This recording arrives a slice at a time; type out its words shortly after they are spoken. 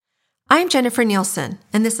I'm Jennifer Nielsen,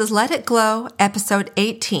 and this is Let It Glow, episode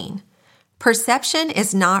 18. Perception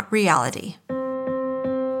is not reality.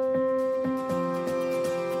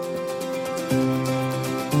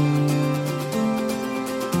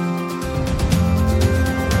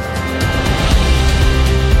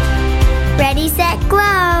 Ready, set,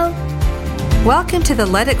 glow! Welcome to the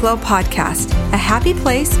Let It Glow podcast, a happy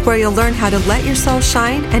place where you'll learn how to let your soul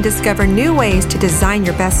shine and discover new ways to design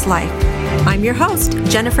your best life. I'm your host,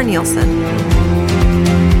 Jennifer Nielsen.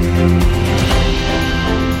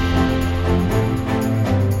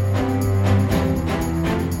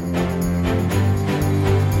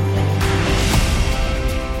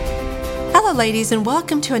 Hello, ladies, and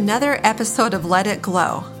welcome to another episode of Let It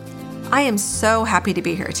Glow. I am so happy to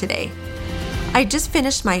be here today. I just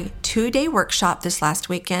finished my 2-day workshop this last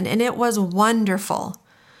weekend, and it was wonderful.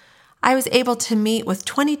 I was able to meet with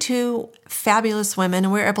 22 fabulous women,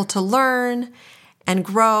 and we were able to learn and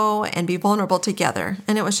grow and be vulnerable together,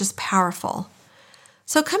 and it was just powerful.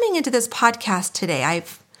 So coming into this podcast today,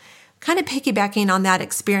 I've kind of piggybacking on that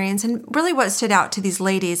experience and really what stood out to these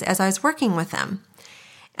ladies as I was working with them.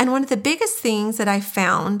 And one of the biggest things that I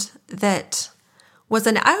found that was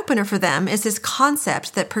an eye-opener for them is this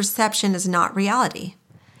concept that perception is not reality,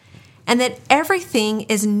 and that everything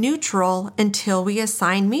is neutral until we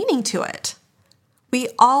assign meaning to it. We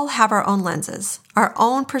all have our own lenses, our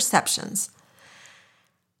own perceptions.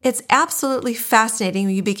 It's absolutely fascinating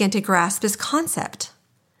when you begin to grasp this concept.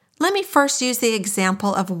 Let me first use the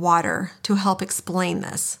example of water to help explain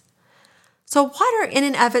this. So water in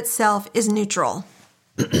and of itself is neutral.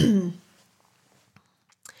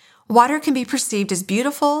 Water can be perceived as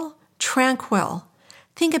beautiful, tranquil.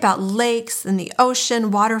 Think about lakes and the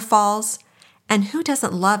ocean, waterfalls, and who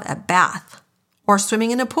doesn't love a bath or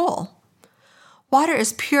swimming in a pool? Water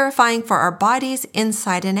is purifying for our bodies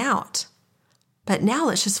inside and out. But now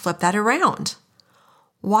let's just flip that around.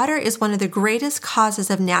 Water is one of the greatest causes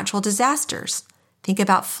of natural disasters. Think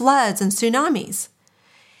about floods and tsunamis.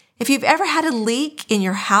 If you've ever had a leak in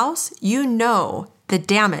your house, you know the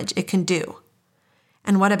damage it can do.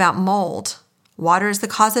 And what about mold? Water is the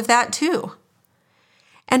cause of that too.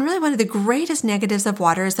 And really one of the greatest negatives of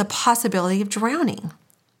water is the possibility of drowning.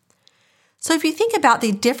 So if you think about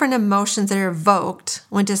the different emotions that are evoked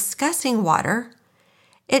when discussing water,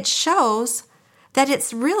 it shows that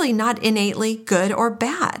it's really not innately good or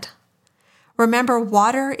bad. Remember,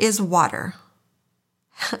 water is water.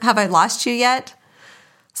 Have I lost you yet?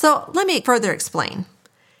 So let me further explain.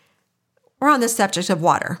 We're on the subject of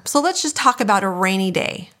water. So let's just talk about a rainy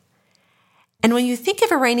day. And when you think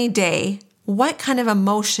of a rainy day, what kind of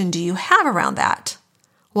emotion do you have around that?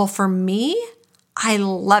 Well, for me, I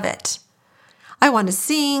love it. I want to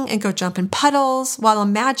sing and go jump in puddles while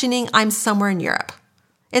imagining I'm somewhere in Europe.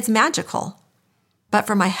 It's magical. But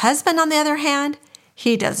for my husband, on the other hand,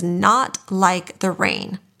 he does not like the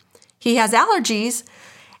rain. He has allergies,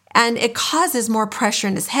 and it causes more pressure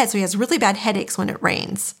in his head, so he has really bad headaches when it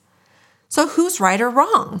rains. So who's right or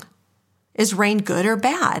wrong? Is rain good or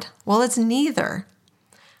bad? Well, it's neither.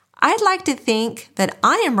 I'd like to think that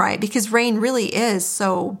I am right because rain really is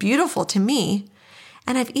so beautiful to me.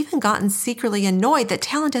 And I've even gotten secretly annoyed that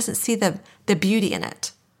Talon doesn't see the beauty in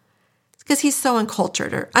it. It's because he's so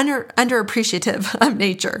uncultured or underappreciative of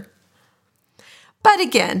nature. But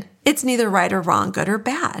again, it's neither right or wrong, good or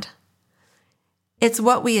bad. It's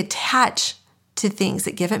what we attach to things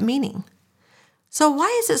that give it meaning. So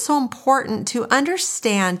why is it so important to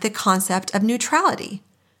understand the concept of neutrality?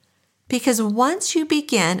 Because once you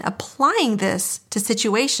begin applying this to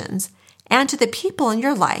situations and to the people in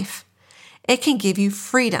your life, it can give you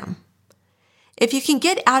freedom. If you can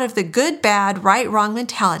get out of the good, bad, right, wrong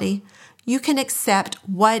mentality, you can accept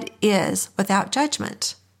what is without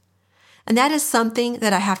judgment. And that is something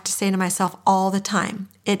that I have to say to myself all the time.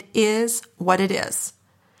 It is what it is.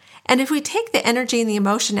 And if we take the energy and the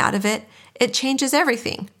emotion out of it, it changes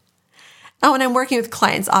everything. And when I'm working with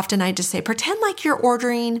clients, often I just say, pretend like you're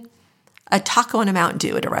ordering a taco and a Mountain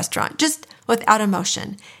Dew at a restaurant, just without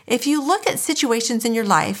emotion. If you look at situations in your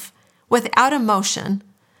life without emotion,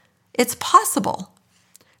 it's possible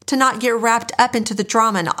to not get wrapped up into the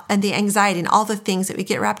drama and the anxiety and all the things that we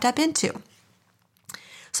get wrapped up into.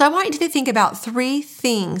 So I want you to think about 3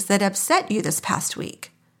 things that upset you this past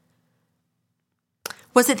week.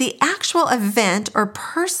 Was it the actual event or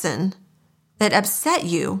person that upset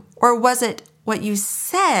you, or was it what you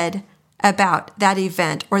said about that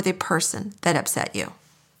event or the person that upset you?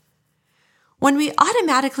 When we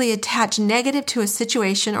automatically attach negative to a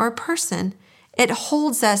situation or a person, it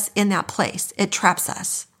holds us in that place. It traps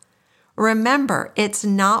us. Remember, it's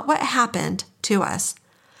not what happened to us,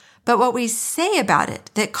 but what we say about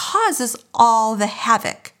it that causes all the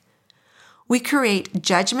havoc. We create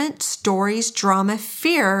judgment, stories, drama,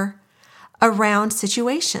 fear around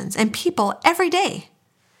situations and people every day.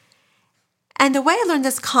 And the way I learned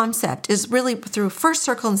this concept is really through first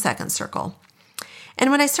circle and second circle.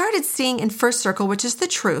 And when I started seeing in first circle, which is the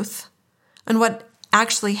truth, and what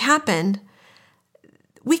actually happened,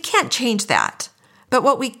 we can't change that. But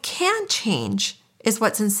what we can change is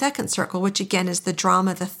what's in second circle, which again is the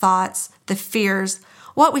drama, the thoughts, the fears,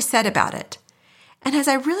 what we said about it. And as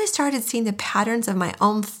I really started seeing the patterns of my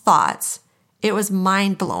own thoughts, it was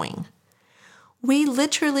mind-blowing. We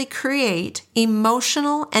literally create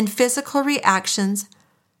emotional and physical reactions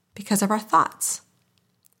because of our thoughts.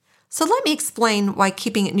 So let me explain why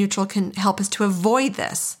keeping it neutral can help us to avoid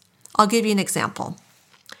this. I'll give you an example.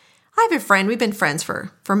 I have a friend, we've been friends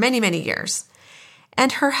for many, many years.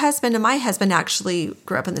 And her husband and my husband actually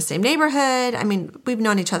grew up in the same neighborhood. I mean, we've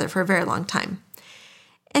known each other for a very long time.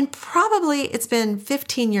 And probably it's been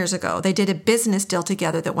 15 years ago, they did a business deal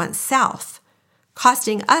together that went south,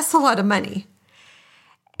 costing us a lot of money.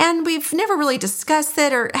 And we've never really discussed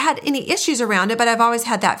it or had any issues around it, but I've always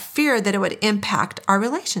had that fear that it would impact our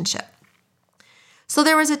relationship. So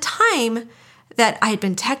there was a time that I had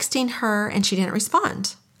been texting her and she didn't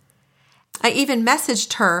respond. I even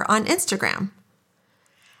messaged her on Instagram.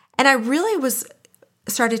 And I really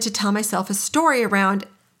started to tell myself a story around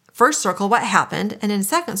first circle, what happened. And in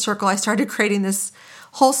second circle, I started creating this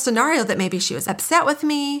whole scenario that maybe she was upset with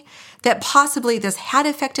me, that possibly this had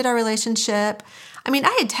affected our relationship. I mean,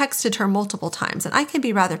 I had texted her multiple times and I can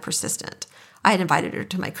be rather persistent. I had invited her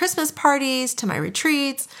to my Christmas parties, to my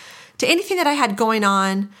retreats, to anything that I had going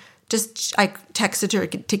on. I texted her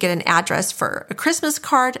to get an address for a Christmas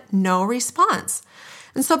card, no response.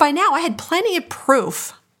 And so by now I had plenty of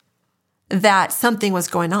proof that something was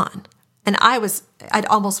going on. And I'd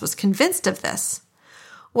almost was convinced of this.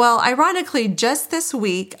 Well, ironically, just this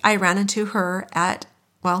week, I ran into her at,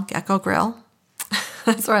 Gecko Grill.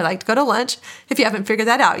 That's where I like to go to lunch, if you haven't figured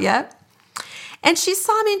that out yet. And she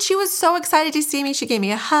saw me and she was so excited to see me. She gave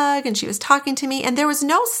me a hug and she was talking to me. And there was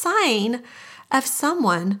no sign of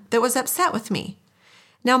someone that was upset with me.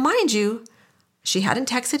 Now, mind you, she hadn't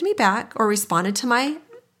texted me back or responded to my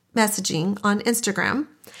messaging on Instagram.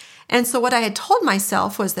 And so what I had told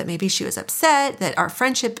myself was that maybe she was upset, that our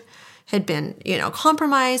friendship had been,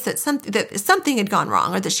 compromised, that something had gone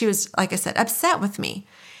wrong, or that she was, like I said, upset with me.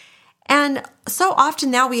 And so often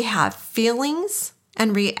now we have feelings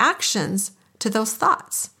and reactions to those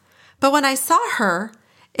thoughts. But when I saw her,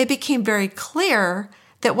 it became very clear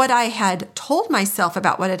that what I had told myself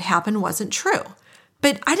about what had happened wasn't true.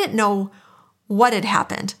 But I didn't know what had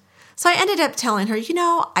happened. So I ended up telling her,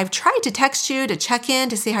 I've tried to text you to check in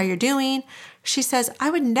to see how you're doing. She says, I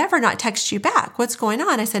would never not text you back. What's going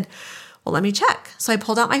on? I said, well, let me check. So I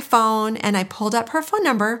pulled out my phone and I pulled up her phone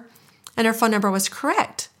number and her phone number was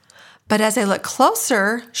correct. But as I looked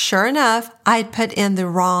closer, sure enough, I'd put in the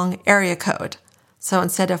wrong area code. So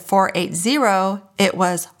instead of 480, it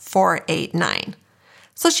was 489.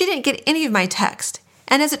 So she didn't get any of my text.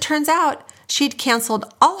 And as it turns out, she'd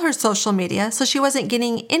canceled all her social media, so she wasn't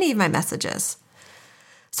getting any of my messages.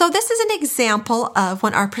 So this is an example of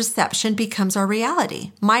when our perception becomes our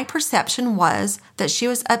reality. My perception was that she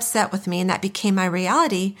was upset with me and that became my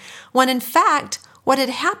reality, when in fact, what had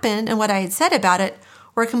happened and what I had said about it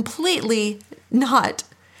were completely not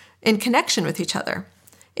in connection with each other.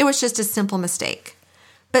 It was just a simple mistake.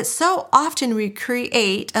 But so often we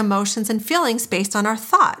create emotions and feelings based on our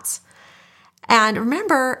thoughts. And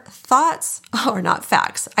remember, thoughts are not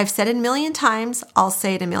facts. I've said it a million times. I'll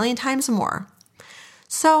say it a million times more.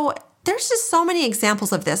 So there's just so many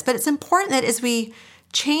examples of this, but it's important that as we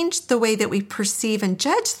change the way that we perceive and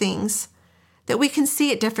judge things, that we can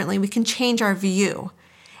see it differently. We can change our view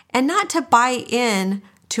and not to buy in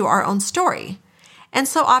to our own story. And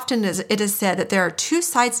so often it is said that there are two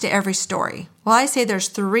sides to every story. Well, I say there's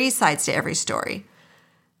three sides to every story.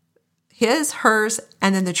 His, hers,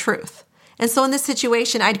 and then the truth. And so in this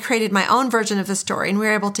situation, I'd created my own version of the story and we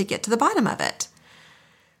were able to get to the bottom of it.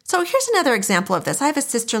 So here's another example of this. I have a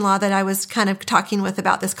sister-in-law that I was kind of talking with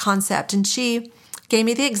about this concept, and she gave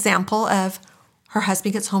me the example of her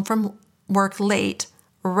husband gets home from work late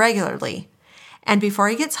regularly. And before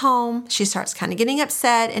he gets home, she starts kind of getting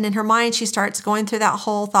upset. And in her mind, she starts going through that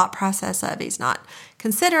whole thought process of he's not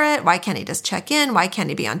considerate. Why can't he just check in? Why can't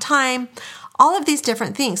he be on time? All of these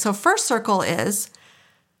different things. So first circle is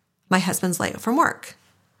my husband's late from work.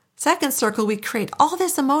 Second circle, we create all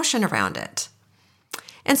this emotion around it.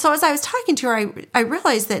 And so as I was talking to her, I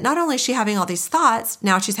realized that not only is she having all these thoughts,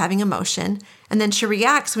 now she's having emotion, and then she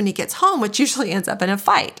reacts when he gets home, which usually ends up in a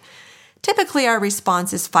fight. Typically, our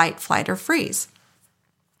response is fight, flight, or freeze.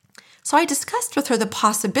 So I discussed with her the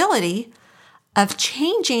possibility of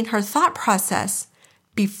changing her thought process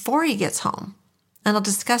before he gets home. And I'll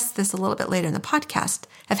discuss this a little bit later in the podcast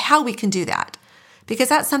of how we can do that, because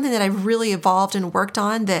that's something that I've really evolved and worked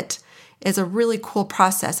on that is a really cool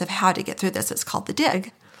process of how to get through this. It's called the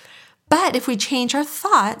dig. But if we change our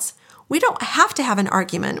thoughts, we don't have to have an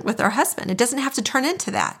argument with our husband. It doesn't have to turn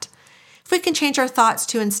into that. If we can change our thoughts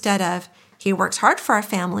to instead of, he works hard for our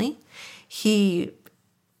family, he,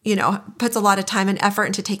 puts a lot of time and effort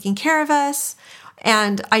into taking care of us,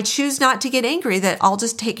 and I choose not to get angry that I'll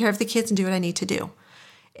just take care of the kids and do what I need to do.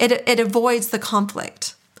 It avoids the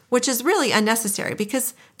conflict, which is really unnecessary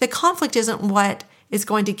because the conflict isn't what is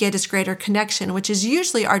going to get us greater connection, which is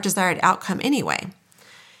usually our desired outcome anyway.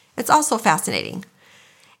 It's also fascinating.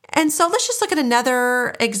 And so let's just look at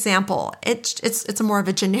another example. It's a more of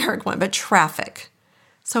a generic one, but traffic.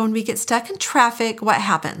 So when we get stuck in traffic, what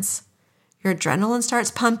happens? Your adrenaline starts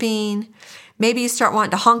pumping. Maybe you start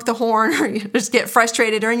wanting to honk the horn or you just get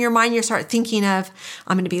frustrated, or in your mind you start thinking of,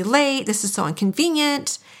 I'm going to be late, this is so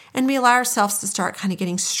inconvenient, and we allow ourselves to start kind of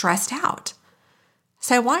getting stressed out.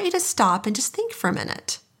 So I want you to stop and just think for a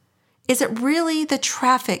minute. Is it really the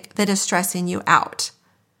traffic that is stressing you out?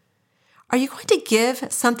 Are you going to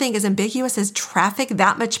give something as ambiguous as traffic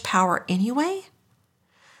that much power anyway?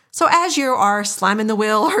 So as you are slamming the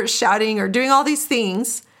wheel or shouting or doing all these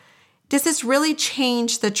things, does this really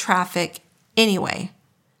change the traffic anyway?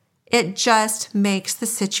 It just makes the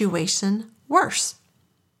situation worse.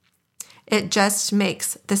 It just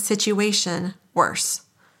makes the situation worse.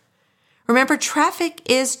 Remember, traffic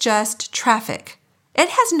is just traffic. It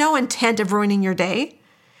has no intent of ruining your day.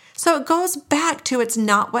 So it goes back to it's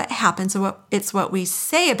not what happens, it's what we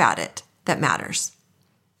say about it that matters.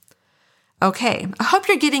 Okay, I hope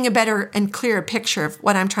you're getting a better and clearer picture of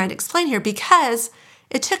what I'm trying to explain here, because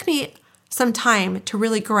it took me some time to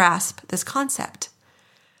really grasp this concept.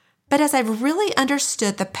 But as I've really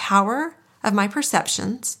understood the power of my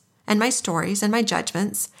perceptions and my stories and my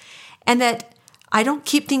judgments, and that I don't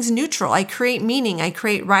keep things neutral, I create meaning, I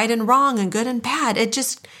create right and wrong and good and bad, it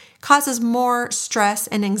just causes more stress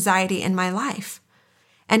and anxiety in my life.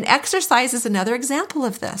 And exercise is another example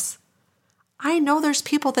of this. I know there's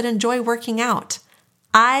people that enjoy working out.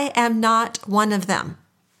 I am not one of them.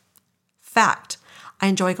 Fact. I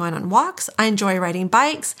enjoy going on walks. I enjoy riding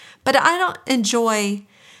bikes, but I don't enjoy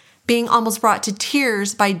being almost brought to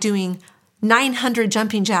tears by doing 900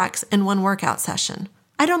 jumping jacks in one workout session.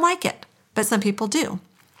 I don't like it, but some people do.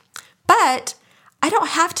 But I don't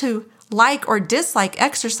have to like or dislike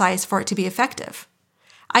exercise for it to be effective.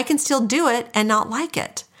 I can still do it and not like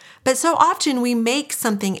it. But so often we make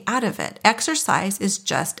something out of it. Exercise is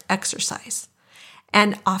just exercise.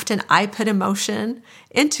 And often I put emotion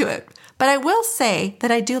into it. But I will say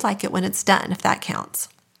that I do like it when it's done, if that counts.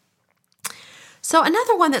 So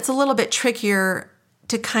another one that's a little bit trickier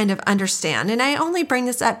to kind of understand, and I only bring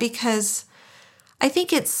this up because I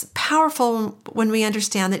think it's powerful when we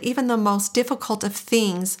understand that even the most difficult of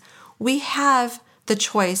things, we have the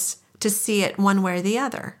choice to see it one way or the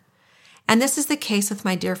other. And this is the case with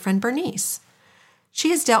my dear friend Bernice.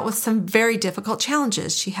 She has dealt with some very difficult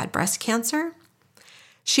challenges. She had breast cancer.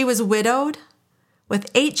 She was widowed with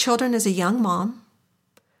 8 children as a young mom.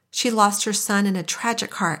 She lost her son in a tragic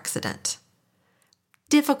car accident.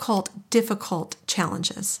 Difficult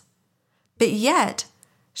challenges. But yet,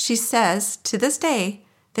 she says to this day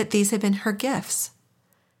that these have been her gifts,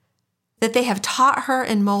 that they have taught her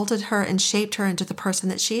and molded her and shaped her into the person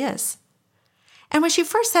that she is. And when she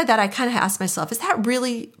first said that, I kind of asked myself, is that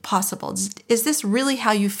really possible? Is this really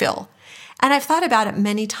how you feel? And I've thought about it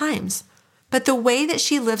many times. But the way that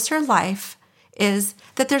she lives her life is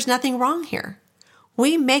that there's nothing wrong here.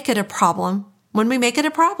 We make it a problem when we make it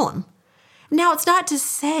a problem. Now, it's not to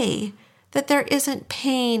say that there isn't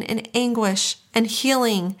pain and anguish and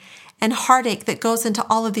healing and heartache that goes into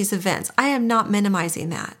all of these events. I am not minimizing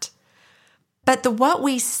that. But what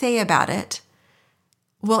we say about it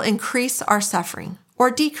will increase our suffering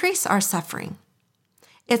or decrease our suffering.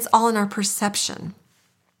 It's all in our perception.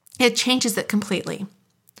 It changes it completely.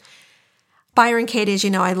 Byron Katie, as you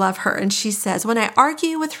know, I love her, and she says, when I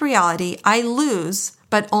argue with reality, I lose,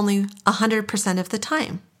 but only 100% of the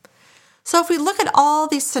time. So if we look at all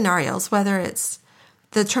these scenarios, whether it's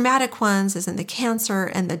the traumatic ones, as in the cancer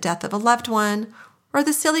and the death of a loved one, or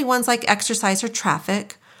the silly ones like exercise or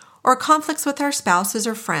traffic, or conflicts with our spouses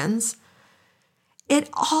or friends, it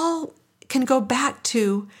all can go back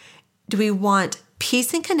to, do we want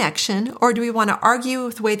peace and connection, or do we want to argue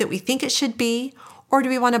with the way that we think it should be, or do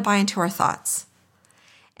we want to buy into our thoughts?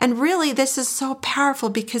 And really, this is so powerful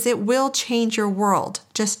because it will change your world.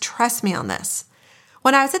 Just trust me on this.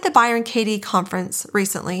 When I was at the Byron Katie conference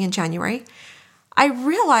recently in January, I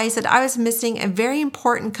realized that I was missing a very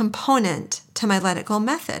important component to my Let It Go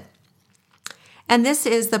method. And this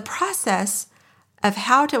is the process of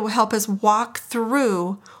how to help us walk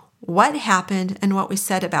through what happened and what we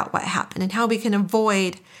said about what happened, and how we can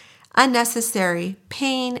avoid unnecessary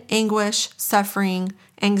pain, anguish, suffering,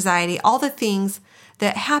 anxiety, all the things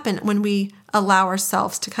that happen when we allow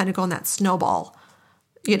ourselves to kind of go in that snowball,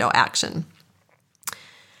 action.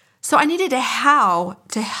 So I needed how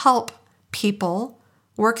to help people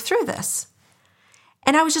work through this.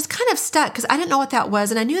 And I was just kind of stuck because I didn't know what that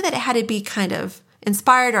was. And I knew that it had to be kind of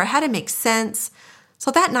inspired, or it had to make sense. So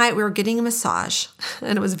that night we were getting a massage,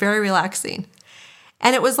 and it was very relaxing.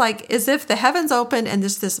 And it was like as if the heavens opened and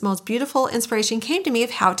this most beautiful inspiration came to me of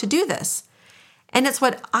how to do this. And it's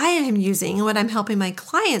what I am using and what I'm helping my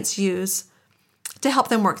clients use to help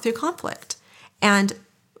them work through conflict and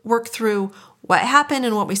work through what happened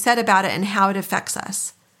and what we said about it and how it affects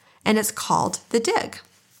us. And it's called the dig.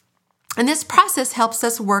 And this process helps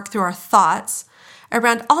us work through our thoughts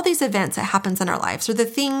around all these events that happens in our lives, or the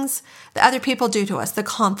things that other people do to us, the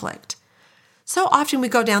conflict. So often we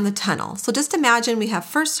go down the tunnel. So just imagine we have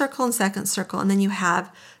first circle and second circle, and then you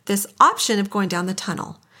have this option of going down the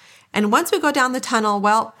tunnel. And once we go down the tunnel,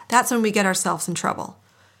 well, that's when we get ourselves in trouble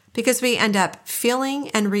because we end up feeling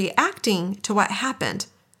and reacting to what happened.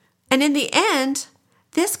 And in the end,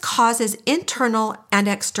 this causes internal and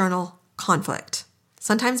external conflict,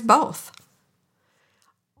 sometimes both.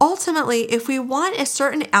 Ultimately, if we want a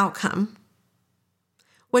certain outcome,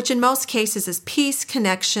 which in most cases is peace,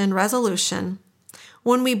 connection, resolution,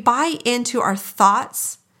 when we buy into our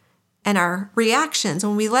thoughts and our reactions,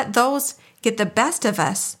 when we let those get the best of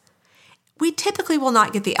us, we typically will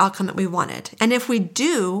not get the outcome that we wanted. And if we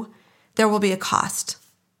do, there will be a cost.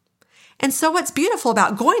 And so what's beautiful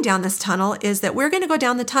about going down this tunnel is that we're going to go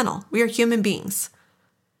down the tunnel. We are human beings.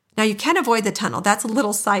 Now, you can avoid the tunnel. That's a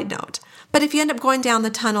little side note. But if you end up going down the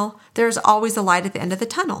tunnel, there's always a light at the end of the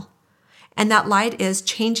tunnel. And that light is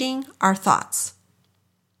changing our thoughts.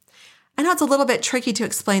 I know it's a little bit tricky to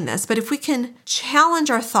explain this, but if we can challenge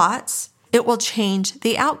our thoughts, it will change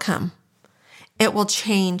the outcome. It will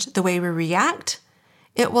change the way we react.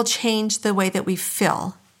 It will change the way that we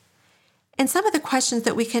feel. And some of the questions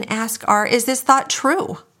that we can ask are, is this thought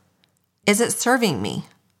true? Is it serving me?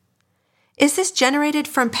 Is this generated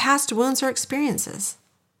from past wounds or experiences?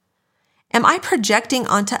 Am I projecting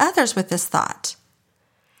onto others with this thought?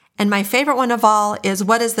 And my favorite one of all is,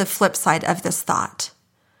 what is the flip side of this thought?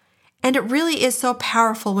 And it really is so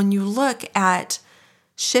powerful when you look at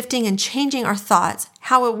shifting and changing our thoughts,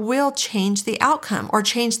 how it will change the outcome or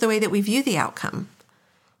change the way that we view the outcome.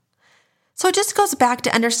 So it just goes back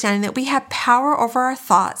to understanding that we have power over our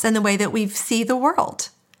thoughts and the way that we see the world.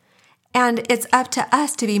 And it's up to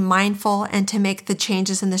us to be mindful and to make the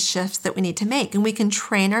changes and the shifts that we need to make. And we can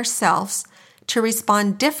train ourselves to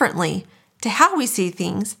respond differently to how we see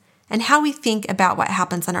things and how we think about what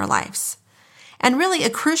happens in our lives. And really, a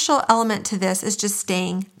crucial element to this is just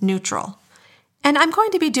staying neutral. And I'm going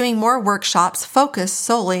to be doing more workshops focused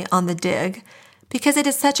solely on the dig because it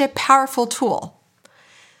is such a powerful tool.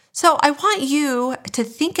 So I want you to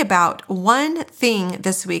think about one thing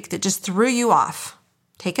this week that just threw you off.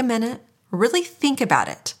 Take a minute, really think about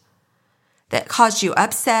it. That caused you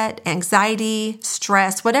upset, anxiety,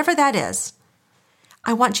 stress, whatever that is.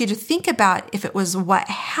 I want you to think about if it was what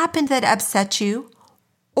happened that upset you,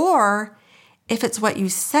 or if it's what you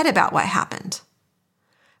said about what happened.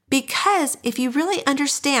 Because if you really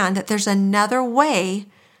understand that there's another way,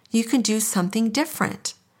 you can do something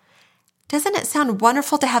different. Doesn't it sound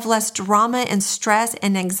wonderful to have less drama and stress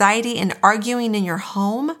and anxiety and arguing in your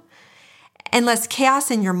home and less chaos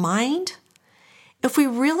in your mind? If we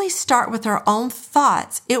really start with our own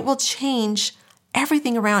thoughts, it will change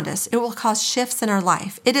everything around us. It will cause shifts in our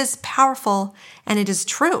life. It is powerful and it is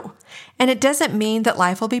true. And it doesn't mean that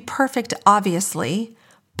life will be perfect, obviously,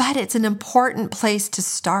 but it's an important place to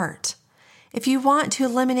start. If you want to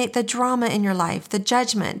eliminate the drama in your life, the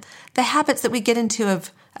judgment, the habits that we get into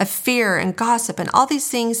of fear and gossip and all these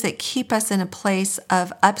things that keep us in a place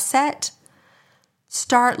of upset,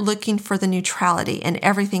 start looking for the neutrality in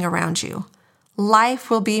everything around you. Life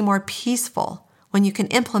will be more peaceful when you can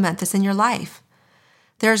implement this in your life.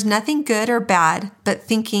 There's nothing good or bad, but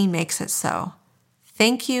thinking makes it so.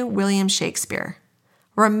 Thank you, William Shakespeare.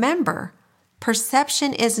 Remember,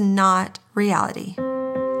 perception is not reality.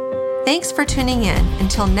 Thanks for tuning in.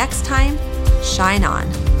 Until next time, shine on.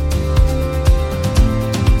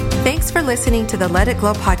 Thanks for listening to the Let It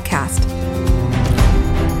Glow podcast.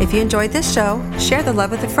 If you enjoyed this show, share the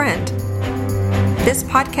love with a friend. This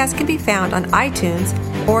podcast can be found on iTunes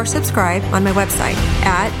or subscribe on my website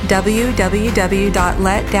at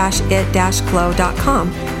www.let-it-glow.com.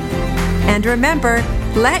 And remember,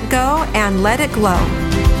 let go and let it glow.